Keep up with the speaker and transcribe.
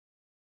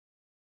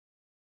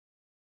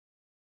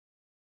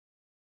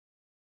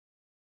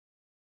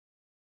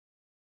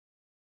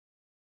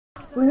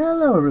Well,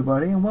 hello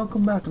everybody, and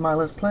welcome back to my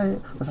Let's Play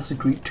Assassin's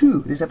Creed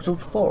 2. This is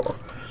episode 4.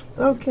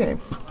 Okay,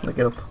 let's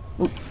get up.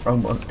 Oop,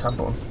 wrong button, it's tab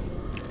button.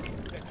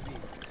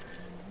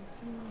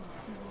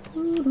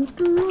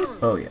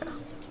 Oh yeah.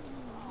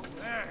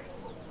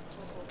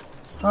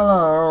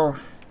 Hello.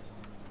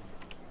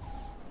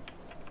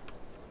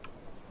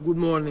 Good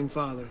morning,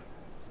 Father.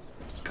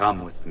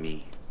 Come with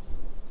me.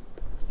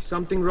 Is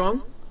something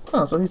wrong?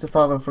 Oh, so he's the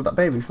father for that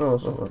baby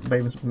first, or the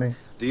baby's with me.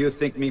 Do you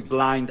think me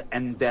blind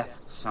and deaf,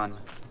 son?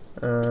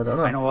 Don't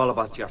know. I know all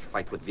about your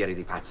fight with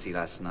Verdi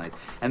last night.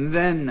 And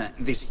then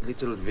this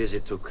little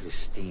visit to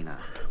Christina.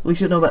 We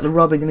should know about the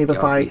robbing and either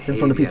Your fights in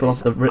front of people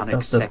off the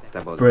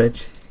unacceptable.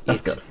 bridge.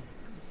 That's good.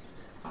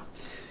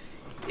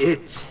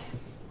 It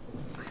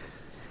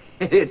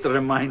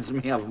reminds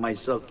me of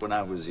myself when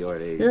I was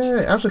your age.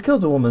 Yeah, I actually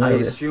killed a woman I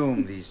earlier.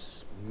 assume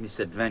these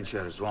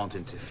misadventures won't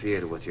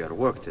interfere with your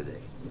work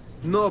today.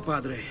 No,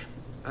 Padre.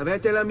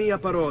 Avete la mia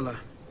parola.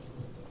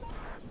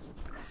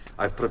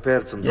 I've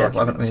prepared some Yeah,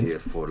 documents here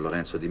for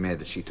Lorenzo di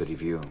Medici to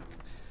review.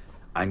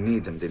 I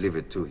need them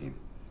delivered to him.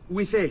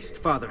 With haste,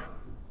 Father.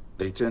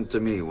 Return to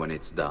me when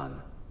it's done.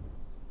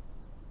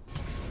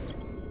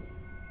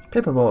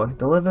 Paperboy,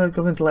 deliver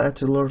government's letter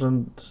to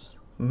Lawrence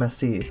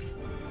Messi.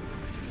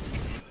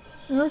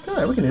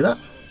 Okay, we can do that.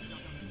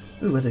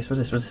 Ooh, what's this?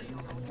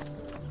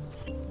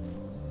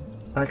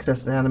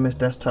 Access the Animus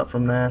desktop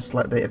from there,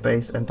 select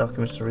database and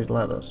documents to read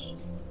letters.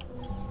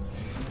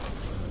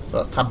 So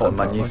that's tab button.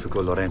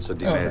 Magnifico Lorenzo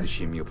di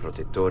Medici, mio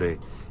protettore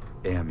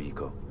e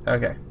amico.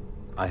 Okay.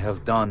 I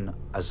have done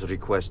as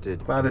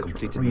requested Glad and it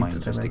completed my reads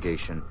it to me.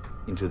 investigation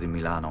into the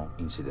Milano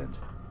incident.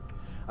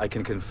 I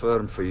can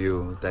confirm for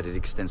you that it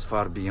extends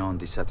far beyond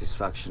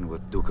dissatisfaction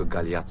with Duca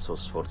Galeazzo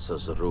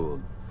Sforza's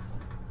rule.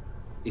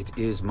 It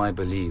is my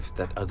belief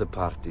that other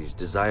parties,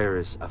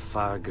 desirous of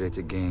far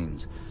greater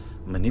gains,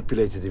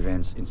 manipulated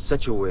events in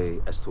such a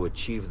way as to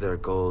achieve their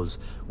goals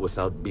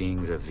without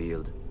being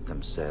revealed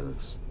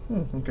themselves.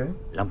 Okay.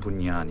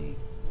 Lampugnani,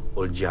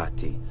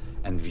 Olgiati,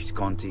 and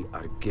Visconti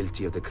are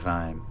guilty of the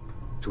crime,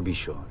 to be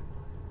sure.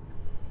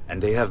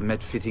 And they have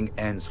met fitting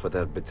ends for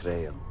their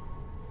betrayal.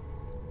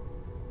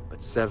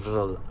 But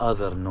several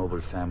other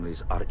noble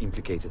families are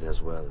implicated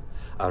as well,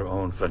 our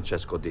own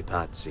Francesco de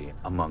Pazzi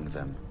among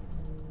them.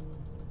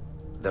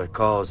 Their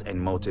cause and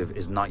motive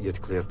is not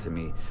yet clear to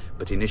me,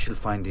 but initial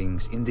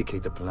findings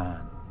indicate a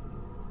plan,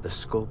 the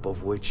scope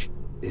of which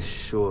is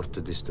sure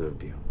to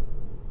disturb you.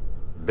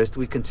 Best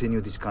we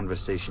continue this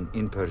conversation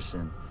in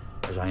person,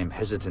 as I am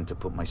hesitant to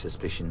put my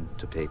suspicion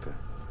to paper.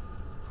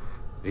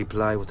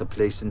 Reply with a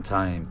place and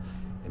time,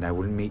 and I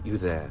will meet you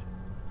there.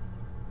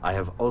 I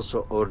have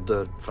also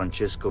ordered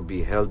Francesco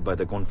be held by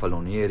the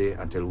Gonfaloniere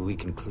until we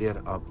can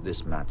clear up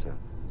this matter.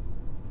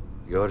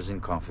 Yours in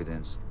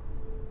confidence,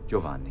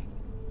 Giovanni.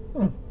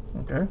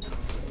 Okay.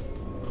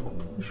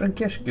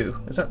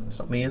 Francesco. Is that? It's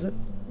not me, is it?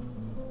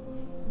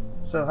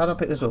 So how do I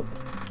pick this up?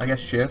 I guess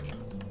shift.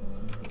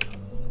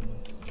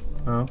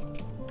 Oh.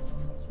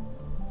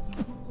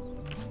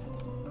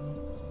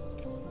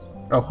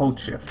 Oh, hold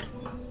shift.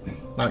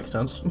 That makes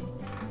sense.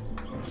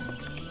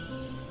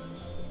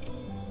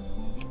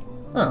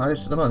 Oh, I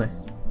just took the money. I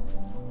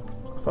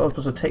thought I was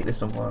supposed to take this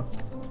somewhere.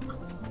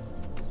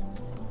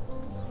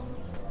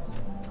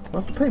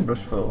 What's the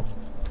paintbrush for?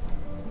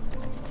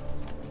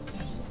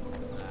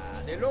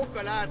 The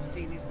local art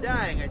scene is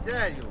dying, I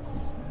tell you.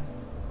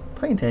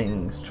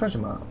 Paintings, treasure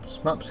maps.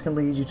 Maps can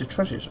lead you to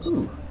treasures.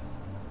 Ooh.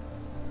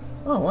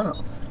 Oh, why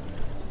not?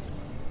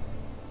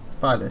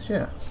 Buy this,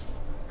 yeah.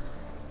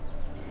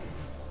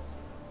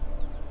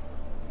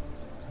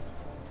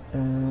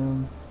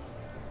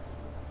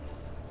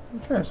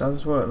 Okay, so how does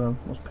this work then?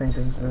 What's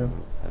paintings? Out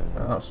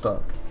of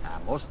stock.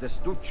 Most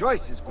astute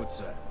choices, good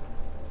sir.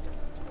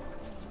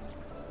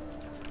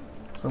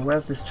 So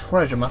where's this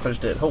treasure map I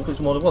just did? Hopefully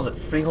it's more than, was it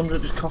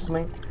 300 just cost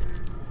me?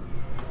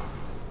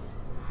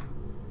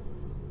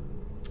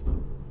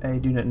 I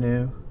do not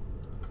know.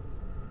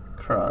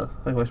 Crud,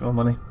 I think I waste my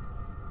money.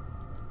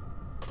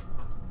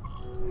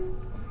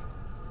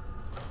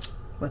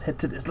 Let's head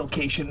to this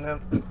location now.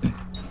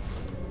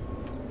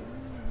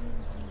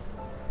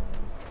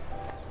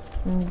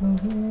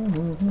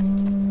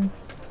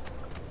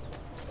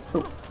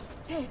 Oh.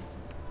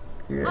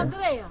 Yeah.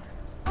 Andrea!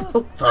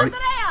 Oh, sorry.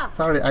 Andrea!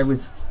 Sorry, I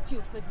was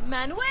Stupid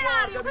man, where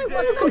are you? I want to be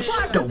part of the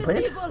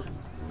stupid. people.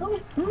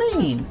 Don't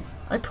mean.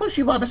 I pushed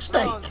you by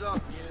mistake.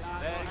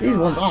 These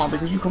ones aren't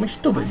because you call me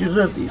stupid. You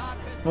deserve these.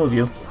 All of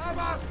you.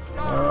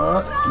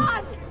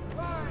 Run!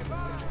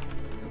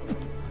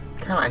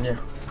 Come on, you.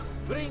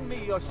 Bring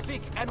me your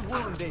sick and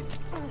wounded.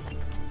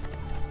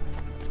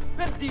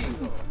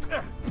 Perdido.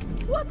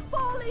 What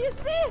folly is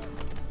this?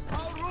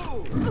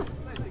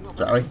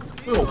 Sorry.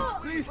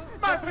 Oh.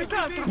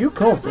 You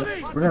caused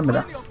this. Remember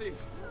that.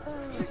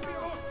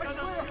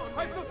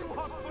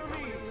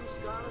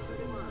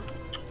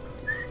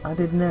 I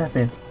did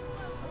nothing.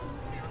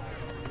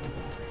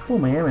 Oh,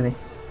 my Emily.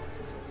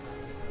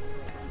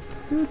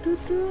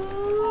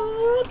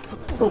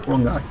 Oh,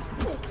 wrong guy.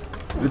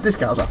 It was this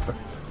guy I was after.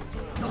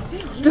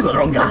 Still got the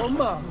wrong guy.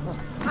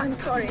 I'm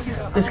sorry.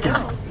 This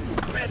guy.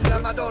 La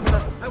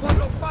Madonna! I want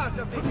no part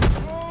of this!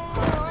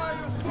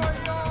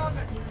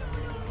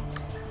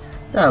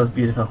 That was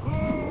beautiful.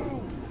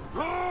 I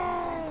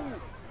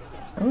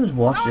will just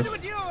watch this.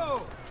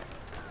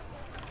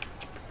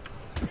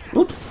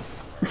 Oops.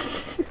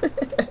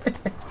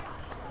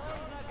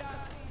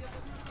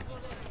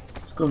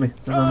 Excuse me,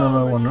 there's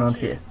another one around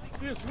here.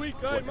 This week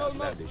I'm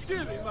almost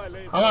still in my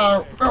lane.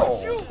 Hello.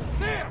 Oh.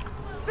 There!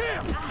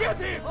 There! Get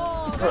him!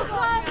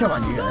 Oh, come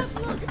on, you guys.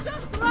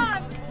 Just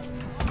run!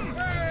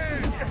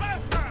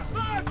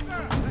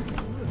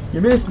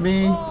 You missed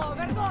me,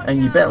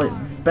 and you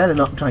better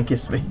not try and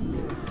kiss me.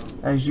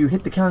 As you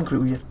hit the concrete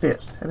with your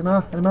fist.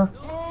 Anymore? Anymore?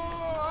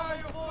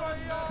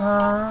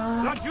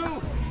 Not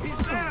you! He's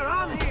there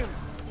on him!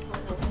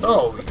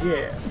 Oh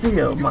yeah,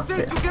 feel my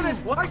fist.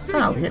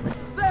 Ow, he hit me.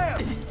 There!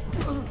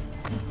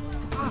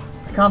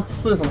 I can't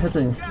see if I'm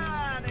hitting.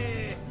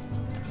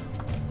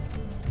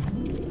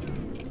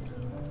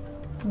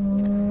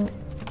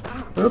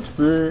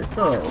 Oopsie.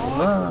 Oh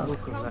wow.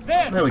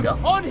 There we go.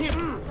 On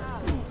him!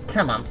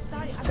 Come on.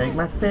 Take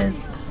my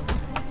fists.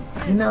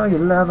 You know you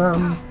love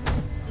them.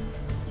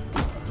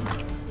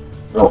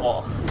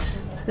 Oh.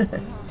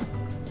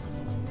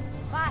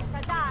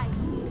 Basta, dai!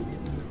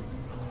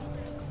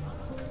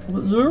 Was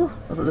it you? Or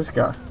was it this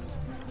guy?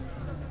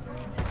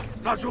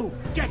 Not you!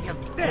 Get him!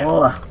 There!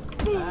 Oh.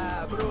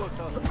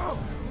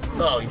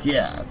 Oh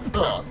yeah.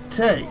 Oh,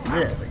 take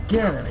this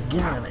again and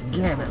again and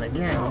again and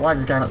again. Why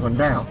is this guy not going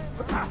down?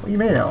 What are you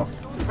made of?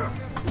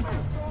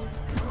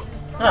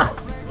 Ah.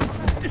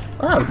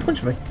 Oh, he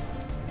punched me.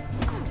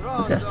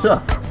 This guy's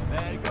tough.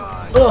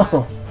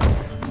 Oh.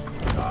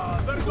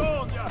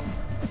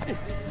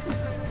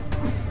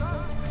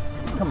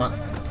 Come on.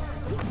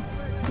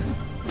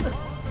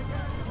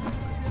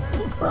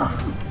 Ah.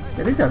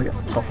 Yeah, these guys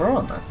get tougher,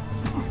 aren't they?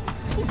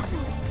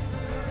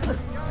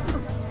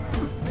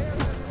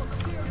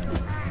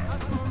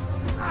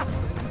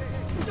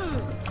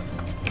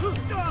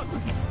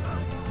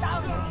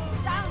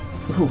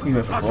 Ooh, he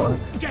went for four.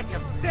 Get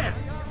him! There!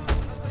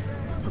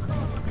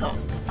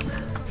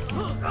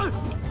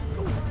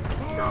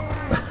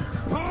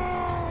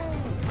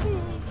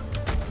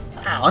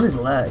 Ow, on his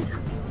leg.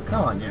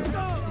 Come on, you.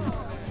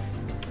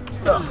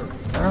 Ugh,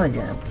 and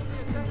again.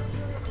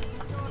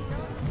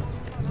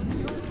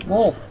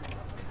 Wolf.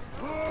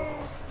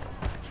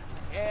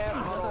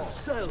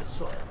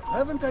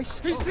 Haven't I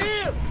He's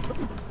here!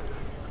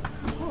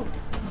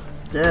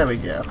 There we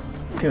go.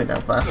 He went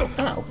down fast.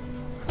 Ow.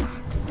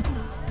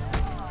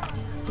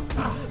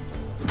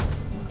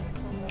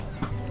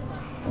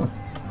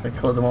 They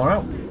cleared them all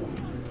out.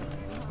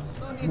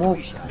 Wolf.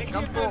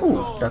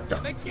 Ooh, duck,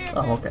 duck.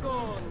 Oh, okay.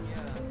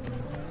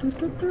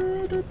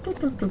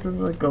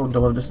 Go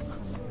deliver this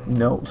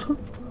note.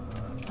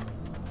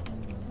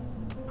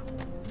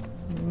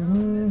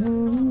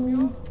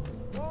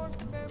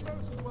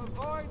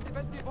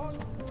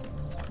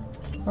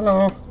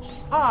 Hello.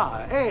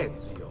 Ah,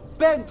 Ezio,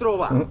 ben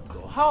trovato.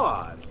 How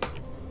are you?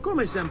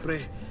 Come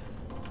sempre.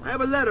 I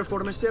have a letter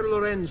for Messer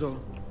Lorenzo.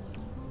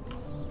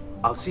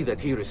 I'll see that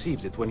he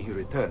receives it when he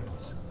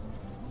returns.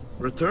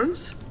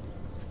 Returns?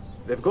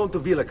 They've gone to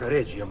Villa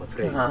Careggi, I'm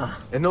afraid.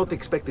 And not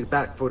expected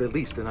back for at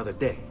least another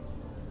day.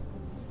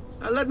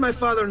 I'll let my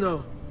father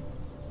know.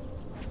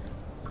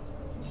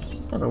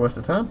 That's a waste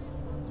of time.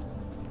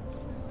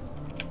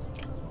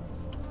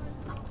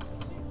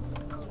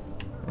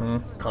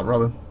 Can't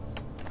rob him.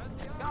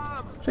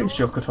 Take his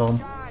shortcut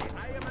home.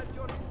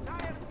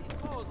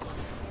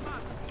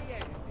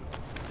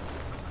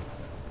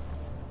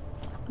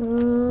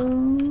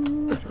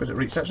 Should we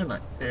reach that,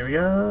 shouldn't I? There we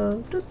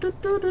go.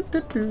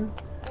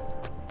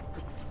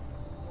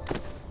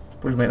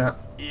 Please make that.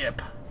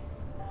 Yep.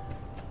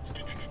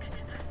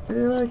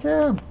 Here I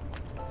come.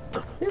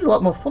 It was a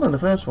lot more fun in the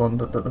first one.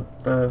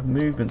 The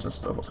movements and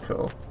stuff was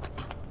cool.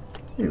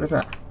 Hey, what's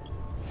that?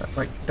 That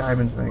like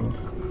diamond thing.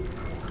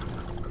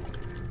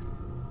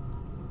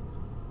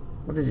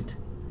 What is it?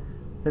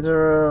 Is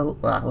there a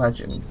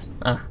legend?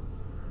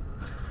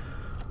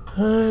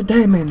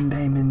 Diamond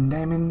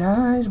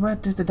eyes.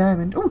 What is the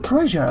diamond? Oh,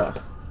 treasure!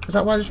 Is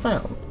that what I just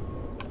found?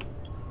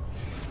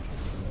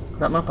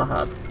 That map I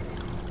had.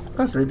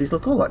 Actually, these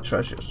look all like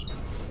treasures.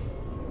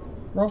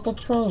 Where's the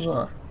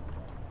treasure?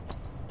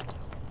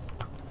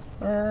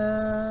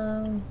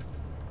 I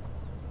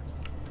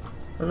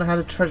don't know how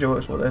the treasure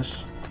works with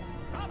this.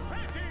 I'll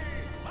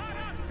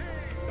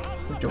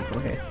jump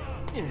from here.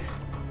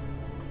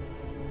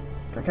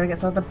 Can I get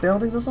inside the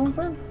buildings or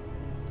something?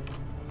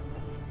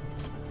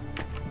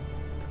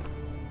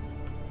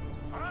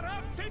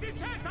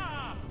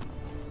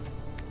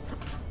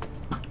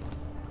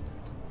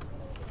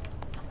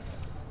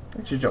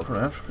 I should jump from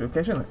there.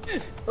 Okay, shouldn't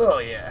I? Oh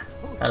yeah.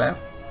 Hello.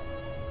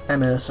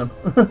 I'm awesome.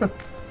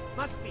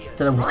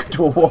 Did I walk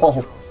into a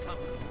wall?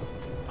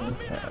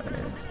 Okay.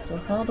 So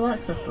how do I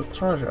access the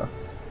treasure?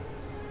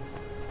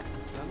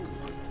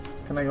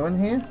 Can I go in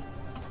here?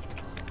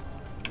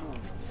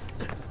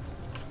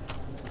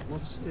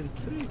 What's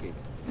intriguing?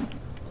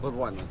 But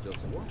why not just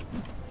one?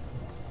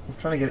 I'm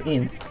trying to get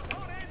in.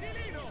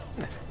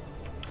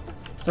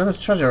 So there's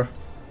treasure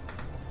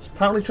There's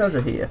apparently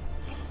treasure here.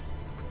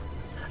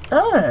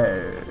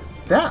 Oh,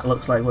 that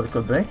looks like what it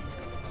could be.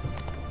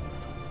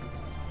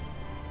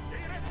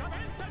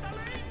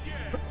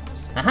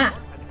 Aha!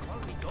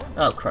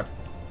 Oh, crud.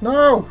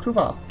 No! Too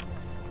far.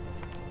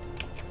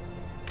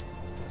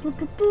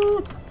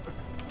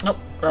 Nope.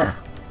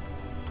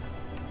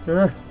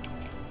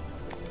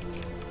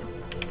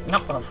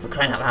 Nope, oh, for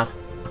crying out loud.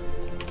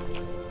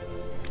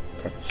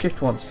 Okay,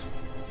 shift once.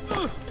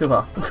 Too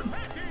far.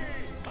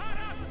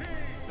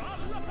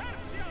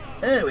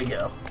 There we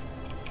go.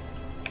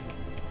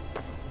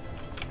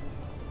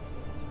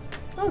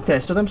 Okay,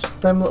 so them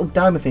little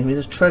diamond things,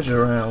 there's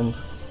treasure around.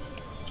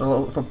 So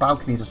little for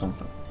balconies or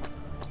something.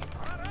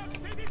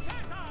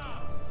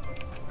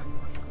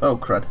 Oh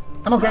crud.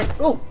 I'm okay.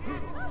 Oh!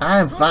 I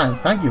am fine,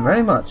 thank you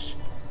very much.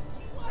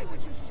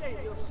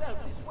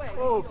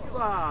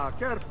 Oh,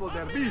 careful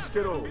there,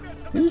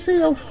 Bischero. Did you say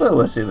no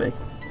further to me?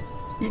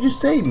 You just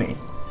saved me.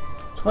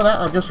 So for that,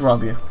 I'll just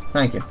rob you.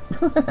 Thank you.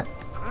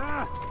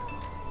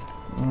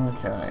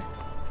 Okay.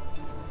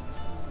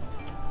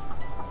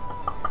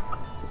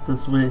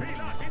 This way.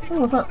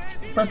 What was that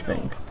Fred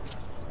thing?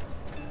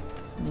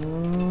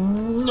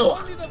 No.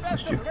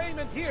 Missed you.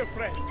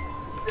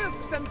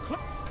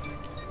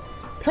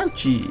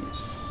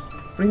 Pouches.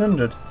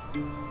 300.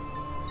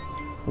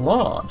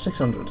 Large.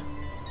 600.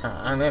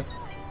 And if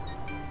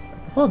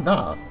I afford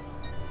that.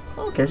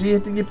 Okay, so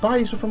you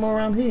buy stuff from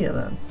around here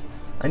then.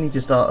 I need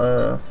to start.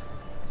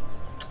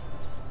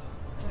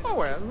 Oh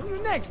well,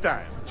 next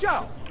time.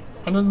 Ciao.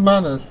 100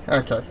 manners.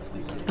 Okay.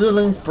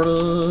 Stealing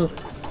spree.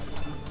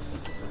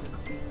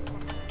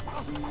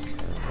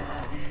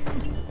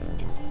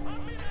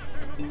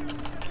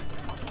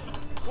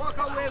 Walk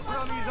away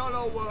from his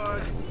hollow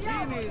words. He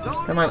needs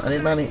only Come on, I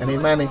need money. I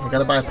need money. I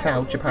gotta buy a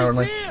pouch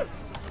apparently.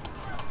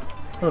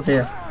 What's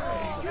here?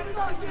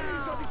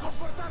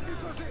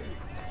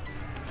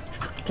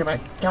 Come on,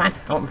 come on.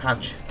 I want a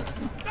pouch.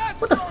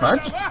 What the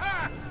fudge?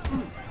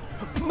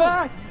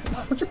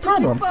 What's your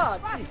problem?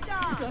 Got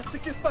to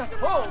get back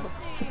home.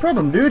 What's your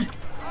problem, dude?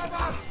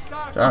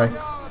 Sorry.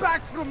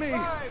 Back from me.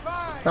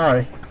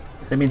 Sorry.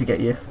 Didn't mean to get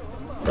you.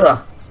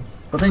 Ugh.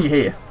 I'll send you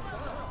here.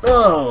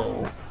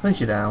 Oh! Send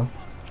you down.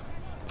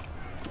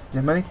 Do you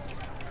have money?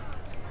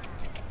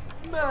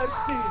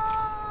 Mercy.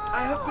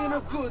 I have been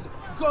a good,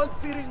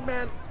 God-fearing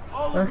man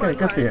all of my Okay,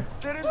 good for you.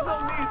 life. There is no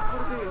need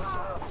for this.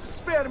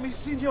 Spare me,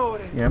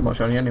 signore. Yeah, I'm not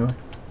showing you anyway.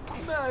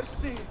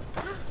 Mercy.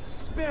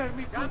 Spare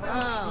me, good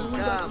Come,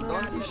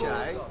 don't be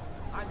shy.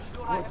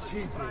 What's he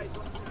doing?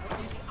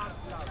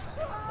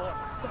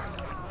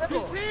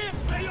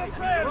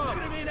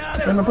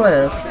 Send the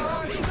players.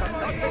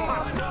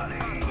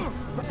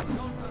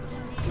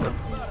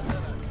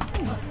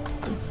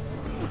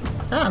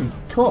 Ah, you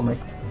caught me.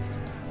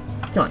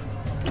 Come on.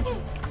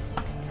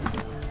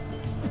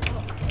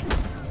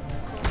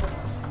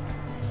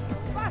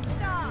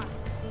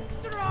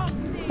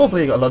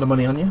 Hopefully you got a lot of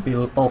money on you. Be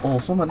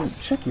awesome. I didn't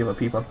check you other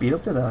people I beat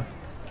up, did I?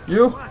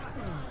 You?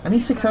 I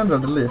need 600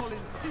 on the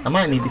list. I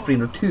might need the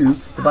 302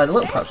 to buy the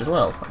little pouch as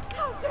well.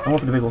 I'm going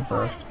for the big one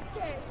first.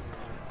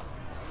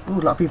 Ooh,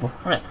 a lot of people.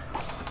 Alright.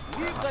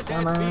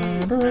 Come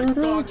on. Come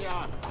on.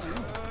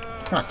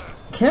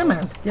 Come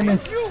on. Give me.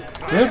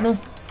 Give me.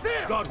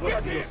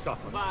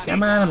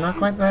 Come on, I'm not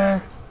quite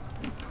there.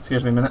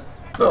 Excuse me a minute.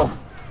 Oh.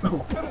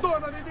 Oh.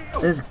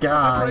 This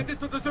guy.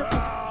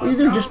 What you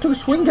do? Just took a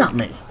swing at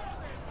me.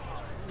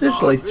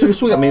 Seriously, took a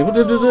swing at me. What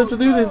did I deserve to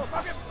do this?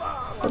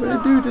 What did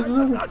I do to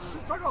deserve it?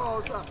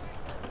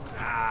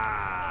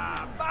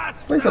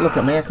 Please don't look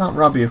at me, I can't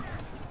rob you.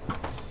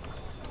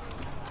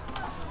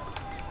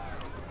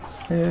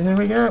 Here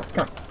we go.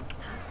 Come on.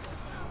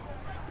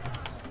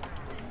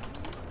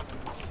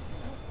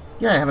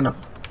 Yeah, I have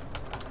enough.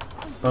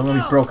 But I'm going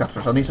to be broke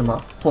after, so I need some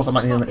more. Plus, I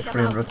might need an extra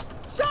 300.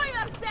 Show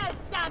yourself,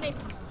 damn it!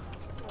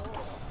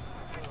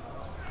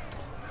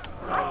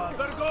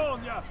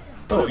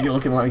 Oh, you're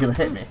looking like you're going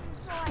to hit me. Is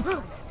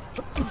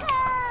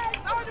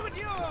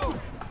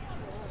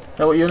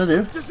that what you're going to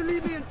do? Just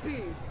leave me in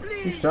peace,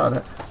 please. You started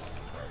it.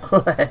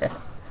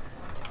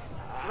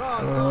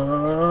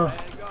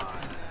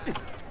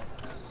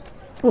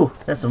 Ooh,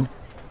 there's some.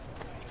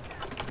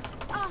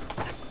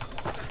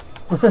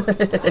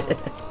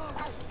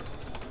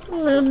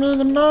 Give me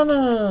the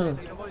money.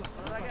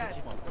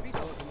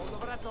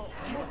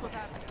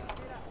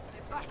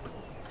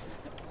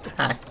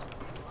 Hi.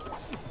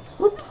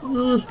 Whoops.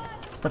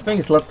 My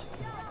finger slipped.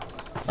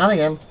 Not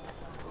again.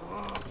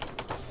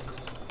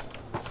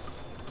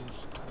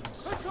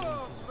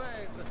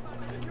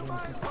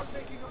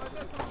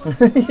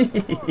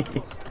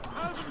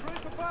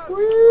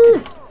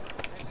 Woo.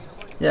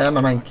 Yeah, I'm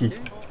a monkey.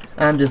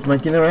 I'm just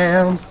monkeying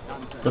around.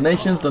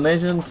 Donations,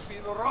 donations.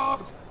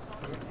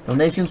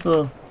 Donations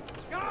for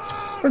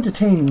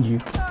entertaining you.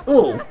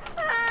 Oh!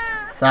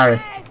 Sorry.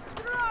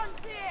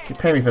 You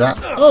pay me for that.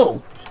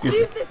 Oh! Excuse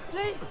me.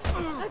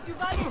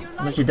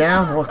 Let you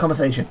down? What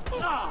conversation?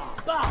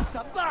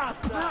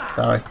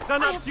 Sorry.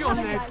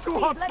 Too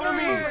hot for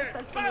me.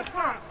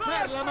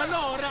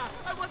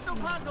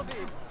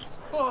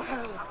 Oh,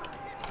 hell.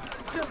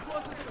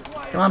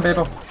 Come on,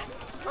 people.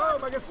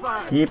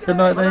 Keep the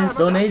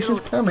donations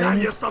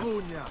coming.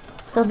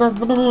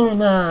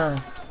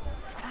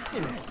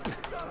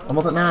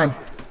 Almost at 9.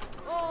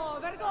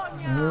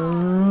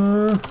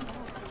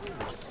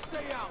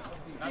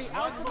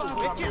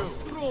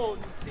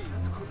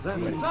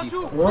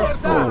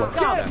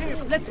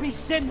 Let me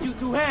send you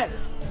to hell.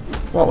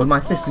 What, with my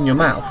fist in your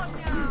mouth?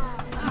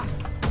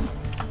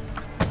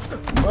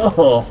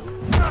 Oh!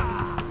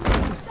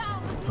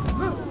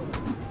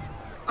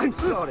 I'm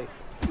sorry.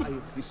 I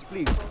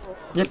displeased.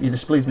 Yep, you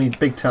displeased me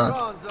big time.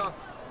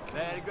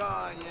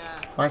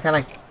 Why can't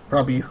I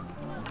rob you?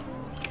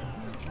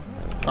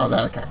 Oh,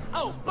 there, okay.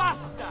 Oh,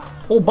 basta!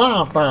 Oh,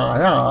 basta!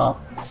 Yeah!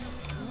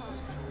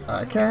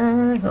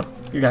 Okay. Oh,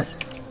 you guys.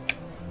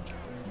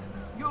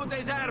 You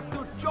deserve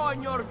to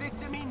join your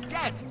victim in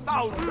death,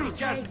 foul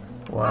creature!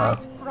 Wow.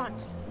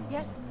 Front.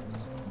 Yes?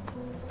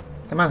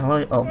 Come on, how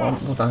many? Oh,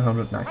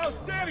 1,100. Nice.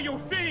 How dare you,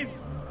 fiend!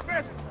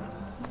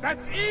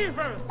 That's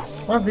evil!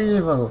 What's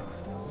evil?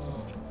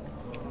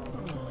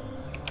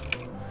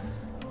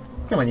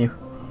 Come on, you.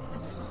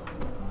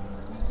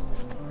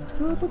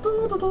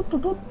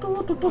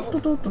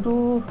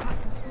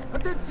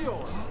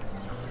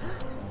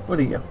 Where'd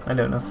he go? I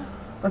don't know.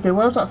 Okay,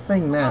 where's that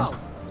thing now?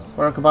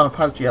 Where I could buy my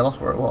pouch? Yeah, I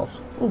lost where it was.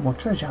 Oh, more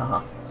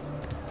treasure.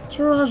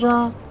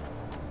 Treasure!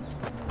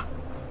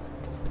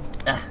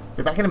 Ah,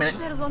 be back in a minute.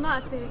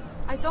 Perdonate.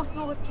 I don't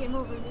know what came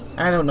over me.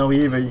 I don't know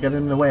either. You got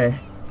in the way.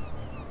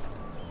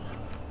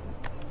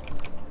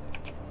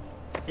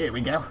 Here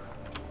we go.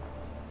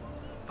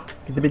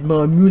 Get a bit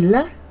more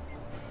moolah.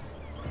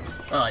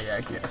 Oh yeah,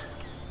 good.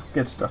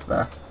 Good stuff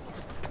there.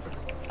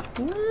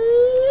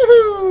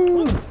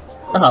 Woo!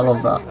 I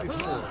love that.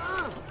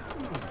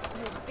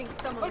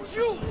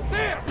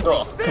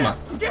 Oh, come on.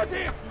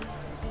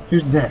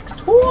 Who's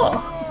next? Whoa!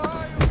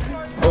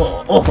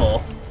 Oh,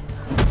 oh.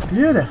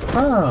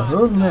 Beautiful.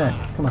 Who's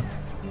next? Come on.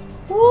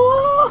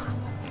 Whoa!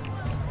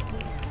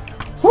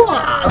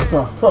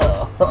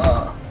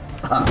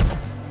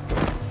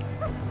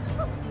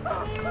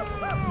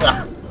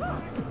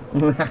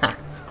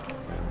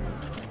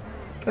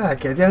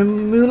 Okay, do you have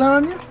moolah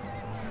on you?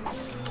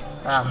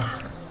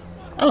 Ah,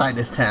 I like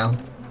this town.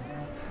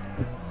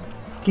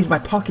 Keeps my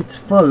pockets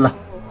full.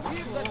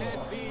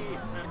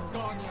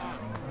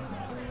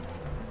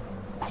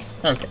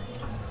 Okay,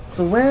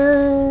 so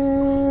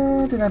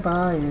where did I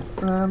buy it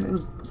from?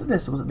 Was it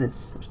this or was it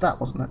this? It was that,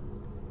 wasn't it?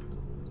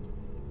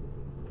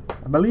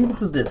 I believe it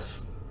was this.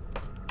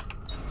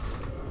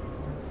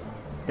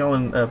 Go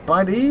and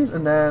buy these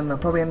and then I'll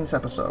probably end this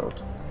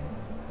episode.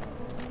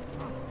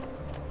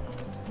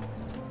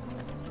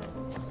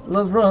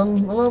 Let's run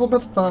a little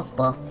bit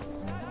faster.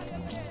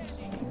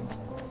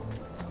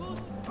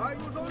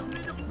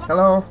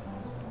 Hello?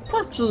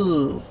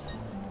 Patches!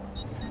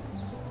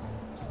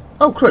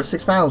 Oh, crud,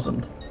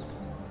 6,000.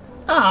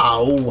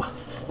 Ow!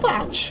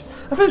 Fudge!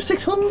 I found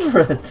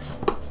 600!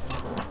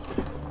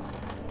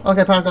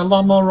 Okay, apparently I've got a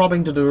lot more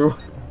robbing to do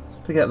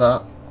to get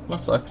that.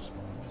 That sucks.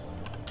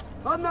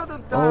 Another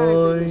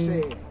time, you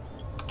say.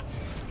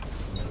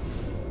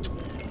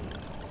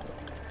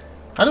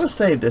 I never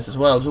saved this as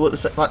well.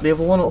 Like the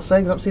other one, it'll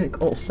save. I've seen it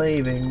auto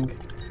saving.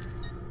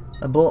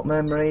 Abort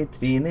memory,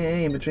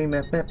 DNA, inventory,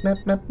 map.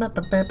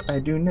 I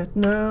do not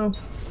know.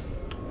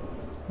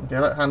 Okay,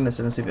 let's hand this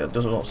in and see if it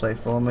does auto save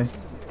for me.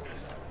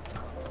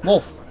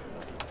 Wolf!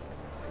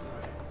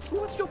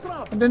 What's your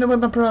problem? I don't know what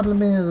my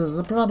problem is.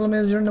 The problem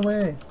is you're in the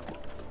way.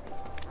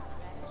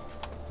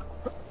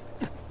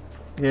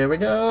 Here we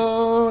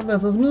go.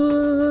 This is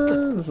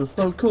me. This is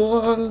so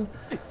cool.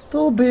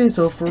 Don't be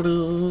so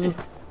free.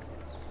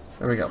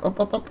 There we go. Up,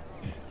 up, up.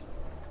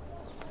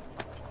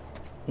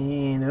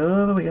 And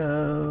over we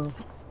go.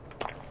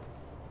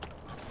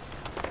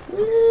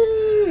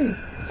 Whee!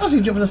 I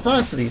actually jump on the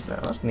sides to these now.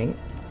 That's neat.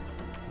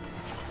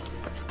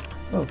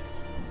 Oh,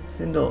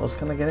 it's indoors.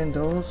 Can I get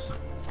indoors?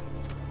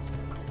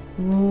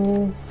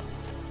 Oh,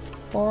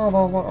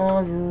 Father, what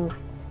are you?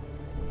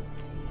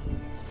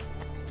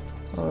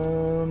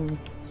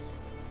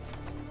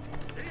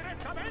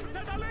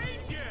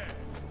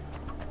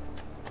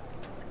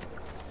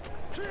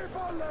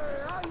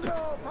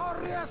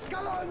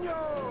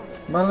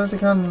 Mallory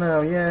can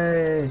now,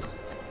 yay!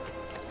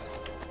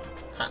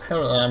 Here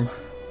I am.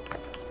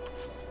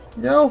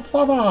 Yo,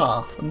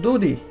 father!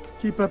 Duty!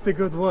 Keep up the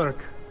good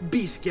work.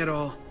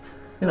 Bischero.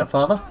 You know,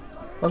 father?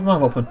 What's my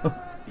mouth open?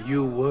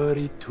 You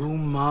worry too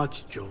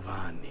much,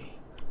 Giovanni.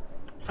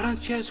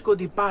 Francesco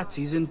Di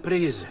Pazzi's in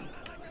prison.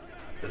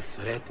 The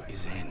threat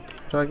is ended.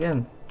 Try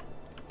again.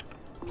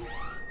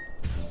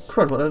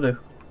 Crud, what did I do?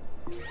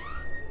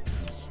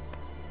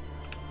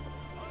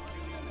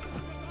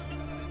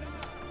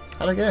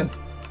 Try again.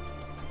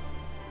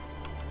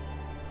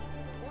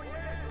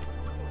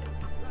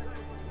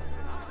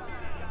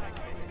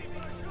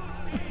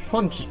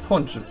 Punch,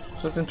 punch.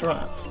 Let's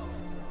interact.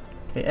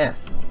 Okay, F.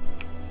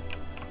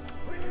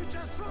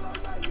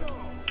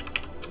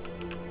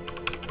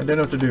 I don't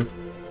know what to do.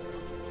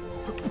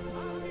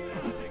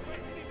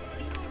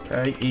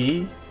 Okay,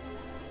 E.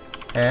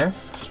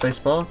 F.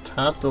 Spacebar.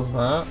 Tab does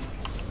that.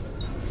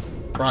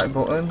 Right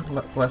button,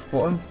 left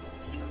button.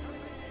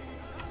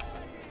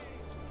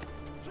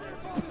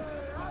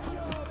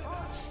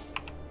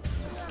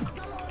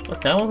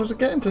 Okay, how was it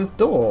getting to this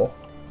door?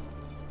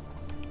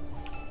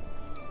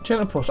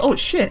 Channel push. Oh,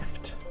 it's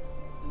shift.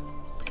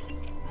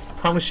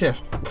 How was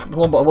shift? The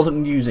one but I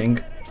wasn't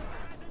using.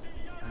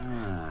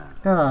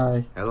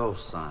 Hi. Hello,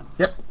 son.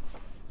 Yep.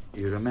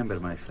 You remember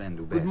my friend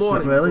Ubisoft? Good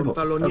morning, Not really, but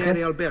Gonfaloniere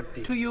okay.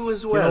 Alberti. To you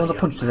as You well. know what a young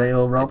punch man. today,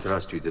 old I Rob?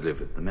 trust you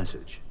delivered the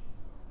message.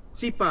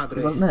 Si, padre.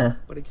 He wasn't there.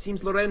 But it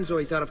seems Lorenzo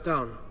is out of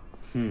town.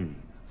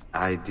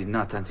 I did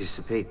not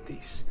anticipate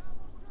this.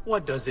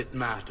 What does it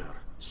matter?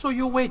 So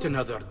you wait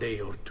another day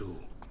or two.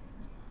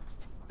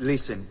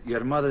 Listen,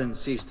 your mother and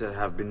sister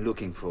have been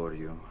looking for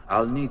you.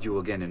 I'll need you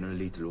again in a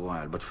little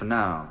while, but for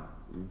now,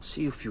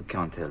 see if you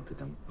can't help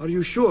them. Are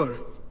you sure?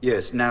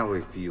 Yes, now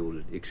if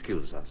you'll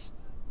excuse us.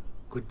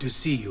 Good to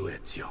see you,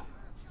 Ezio.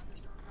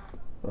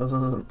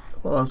 Well,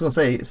 I was going to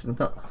say, it's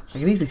not, I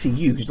can easily see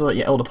you because you're like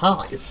your elder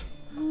pies.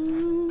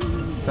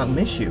 Can't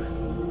miss you.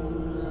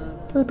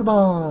 Paper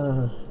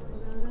ball.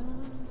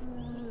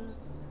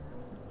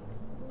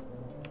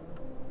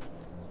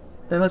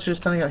 Then let's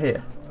just standing out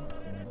here.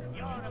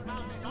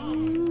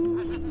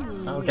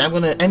 Okay, I'm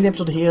going to end the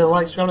episode here.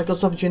 Like, subscribe, and good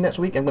stuff to you next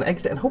week. I'm going to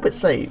exit and hope it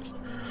saves.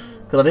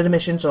 Because I did a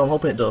mission, so I'm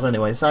hoping it does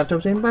anyway. So I've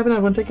talked to you. Bye for now,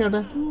 everyone. Take care of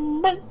that.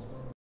 Bye.